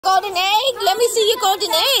golden egg? Let me see your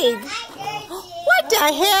golden egg. What the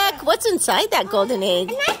heck? What's inside that golden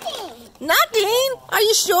egg? Nothing. Nothing? Are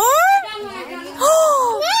you sure?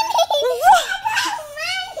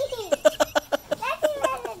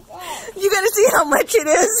 You gotta see how much it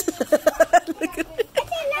is. Look at it.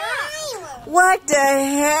 What the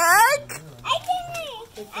heck?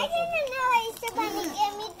 I didn't know somebody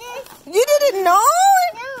gave me this. You didn't know?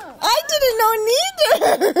 No. I didn't know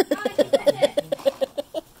neither.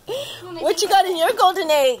 What you got in your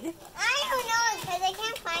golden egg? I don't know because I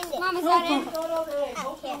can't find it. Mom, is that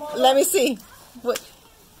it? Let me see. What?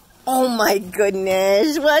 Oh my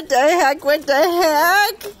goodness. What the heck? What the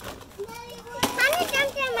heck?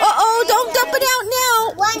 Uh-oh, don't dump it out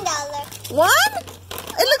now. $1. One?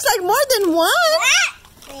 It looks like more than one.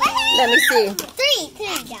 Let me see. $3.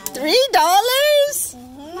 $3?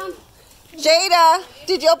 Jada,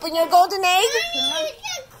 did you open your golden egg?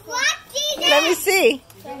 Let me see.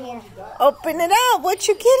 Open it up. What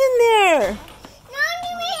you get in there?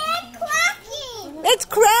 It's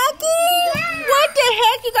cracking? Yeah. What the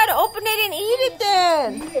heck? You gotta open it and eat it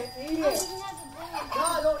then.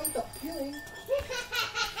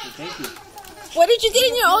 Thank you. What did you get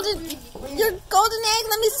in your golden egg?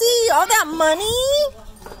 Let me see. All that money?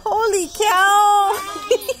 Holy cow.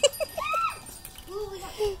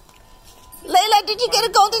 Layla, did you get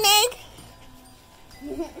a golden egg?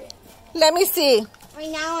 Let me see. Right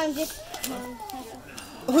now I'm just...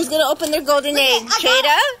 Who's gonna open their golden egg?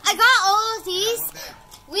 Jada? I got all of these.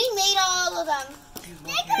 We made all of them.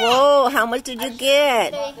 Whoa, how much did you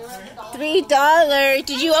get? $3.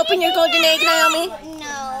 Did you open your golden egg, Naomi?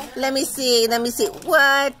 No. Let me see. Let me see.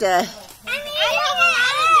 What the? I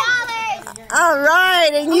 $100. All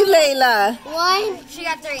right, and you, Layla? One. She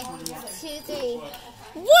got 3. 2, 3.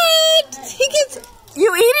 What? He gets... You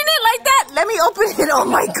eating it like that? Let me open it. Oh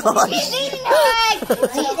my gosh. She's eating the egg.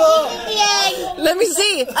 She's eating the egg. Let me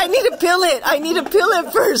see. I need to peel it. I need to peel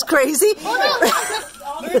it first, crazy.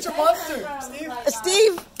 Look at your monster, Steve.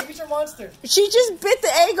 Steve. Look at your monster. She just bit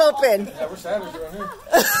the egg open. Yeah, we're savage around here.